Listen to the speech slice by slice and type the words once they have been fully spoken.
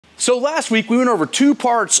So last week we went over two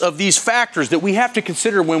parts of these factors that we have to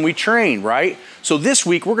consider when we train, right? So this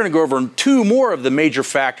week we're going to go over two more of the major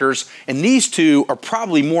factors, and these two are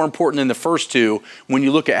probably more important than the first two when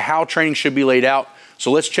you look at how training should be laid out.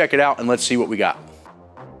 So let's check it out and let's see what we got.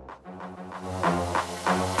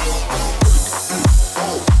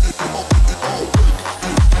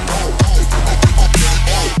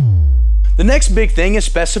 The next big thing is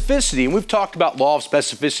specificity, and we've talked about law of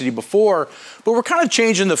specificity before, but we're kind of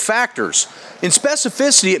changing the factors. In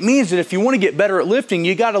specificity, it means that if you want to get better at lifting,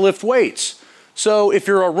 you got to lift weights. So if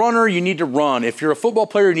you're a runner, you need to run. If you're a football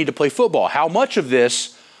player, you need to play football. How much of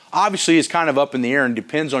this obviously is kind of up in the air and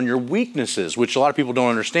depends on your weaknesses, which a lot of people don't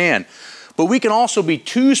understand. But we can also be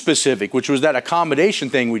too specific, which was that accommodation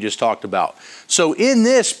thing we just talked about. So in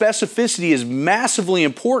this, specificity is massively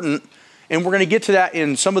important. And we're going to get to that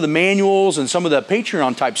in some of the manuals and some of the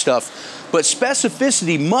Patreon type stuff. But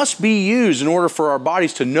specificity must be used in order for our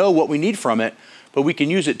bodies to know what we need from it, but we can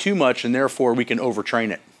use it too much and therefore we can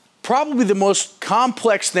overtrain it. Probably the most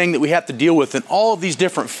complex thing that we have to deal with in all of these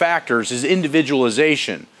different factors is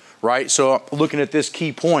individualization, right? So looking at this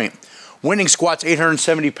key point, Wenning squats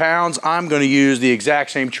 870 pounds, I'm going to use the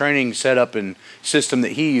exact same training setup and system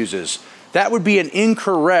that he uses. That would be an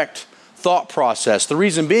incorrect thought process. The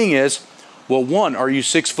reason being is, well, one, are you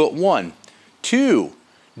 6'1"? Two,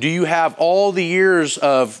 do you have all the years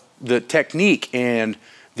of the technique and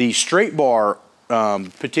the straight bar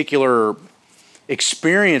particular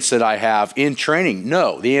experience that I have in training?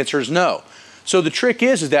 No, the answer is no. So the trick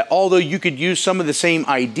is that although you could use some of the same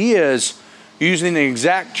ideas using the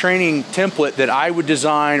exact training template that I would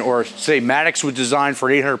design or say Maddox would design for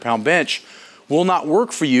an 800-pound bench will not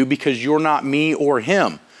work for you because you're not me or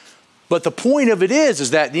him. But the point of it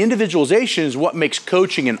is that the individualization is what makes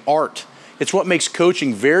coaching an art. It's what makes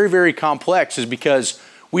coaching very, very complex, is because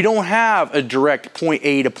we don't have a direct point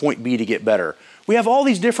A to point B to get better. We have all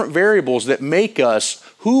these different variables that make us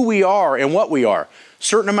who we are and what we are.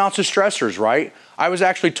 Certain amounts of stressors, right? I was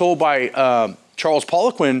actually told by Charles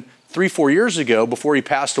Poliquin 3-4 years ago, before he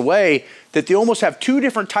passed away, that they almost have two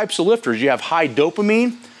different types of lifters. You have high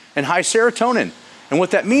dopamine and high serotonin. And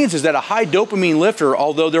what that means is that a high dopamine lifter,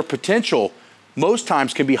 although their potential most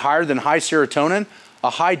times can be higher than high serotonin,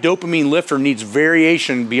 a high dopamine lifter needs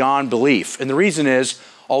variation beyond belief. And the reason is,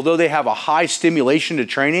 although they have a high stimulation to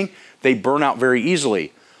training, they burn out very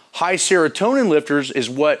easily. High serotonin lifters is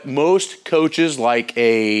what most coaches like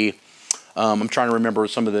I'm trying to remember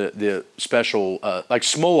some of the special, like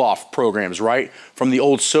Smolov programs, right? From the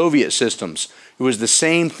old Soviet systems. It was the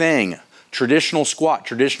same thing. Traditional squat,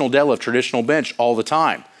 traditional deadlift, traditional bench all the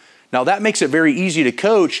time. Now that makes it very easy to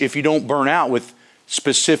coach if you don't burn out with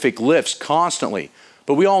specific lifts constantly.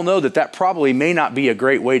 But we all know that that probably may not be a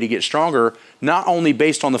great way to get stronger, not only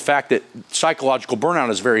based on the fact that psychological burnout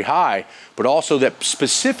is very high, but also that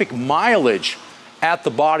specific mileage at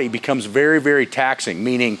the body becomes very, very taxing.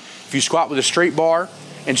 Meaning if you squat with a straight bar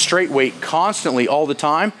and straight weight constantly all the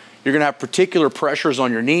time, you're gonna have particular pressures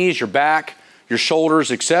on your knees, your back, your shoulders,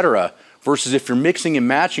 etc. Versus if you're mixing and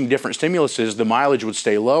matching different stimuluses, the mileage would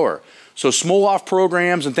stay lower. So Smolov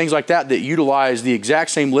programs and things like that that utilize the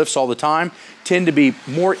exact same lifts all the time tend to be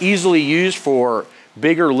more easily used for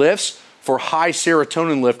bigger lifts for high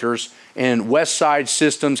serotonin lifters, and West Side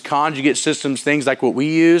systems, conjugate systems, things like what we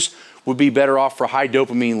use would be better off for high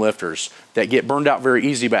dopamine lifters that get burned out very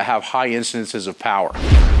easy but have high incidences of power.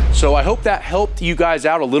 So I hope that helped you guys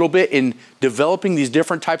out a little bit in developing these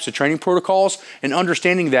different types of training protocols and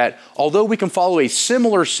understanding that although we can follow a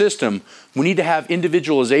similar system, we need to have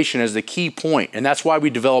individualization as the key point. And that's why we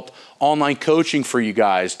developed online coaching for you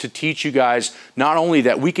guys, to teach you guys not only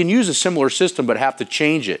that we can use a similar system but have to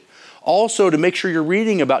change it. Also to make sure you're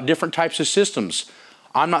reading about different types of systems.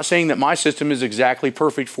 I'm not saying that my system is exactly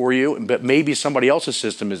perfect for you, but maybe somebody else's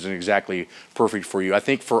system isn't exactly perfect for you. I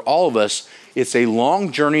think for all of us, it's a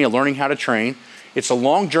long journey of learning how to train. It's a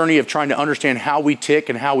long journey of trying to understand how we tick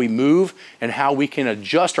and how we move and how we can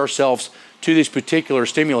adjust ourselves to these particular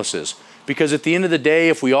stimuluses. Because at the end of the day,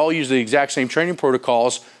 if we all use the exact same training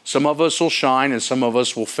protocols, some of us will shine and some of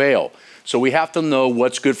us will fail. So we have to know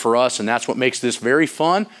what's good for us, and that's what makes this very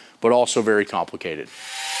fun, but also very complicated.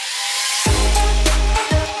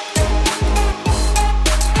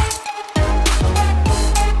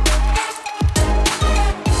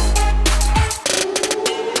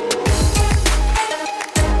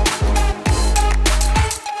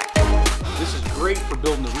 For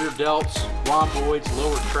building the rear delts, rhomboids,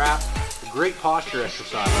 lower trap, a great posture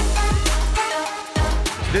exercise.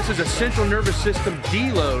 This is a central nervous system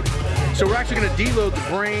deload. So we're actually going to deload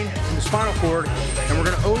the brain and the spinal cord, and we're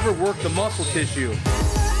going to overwork the muscle tissue.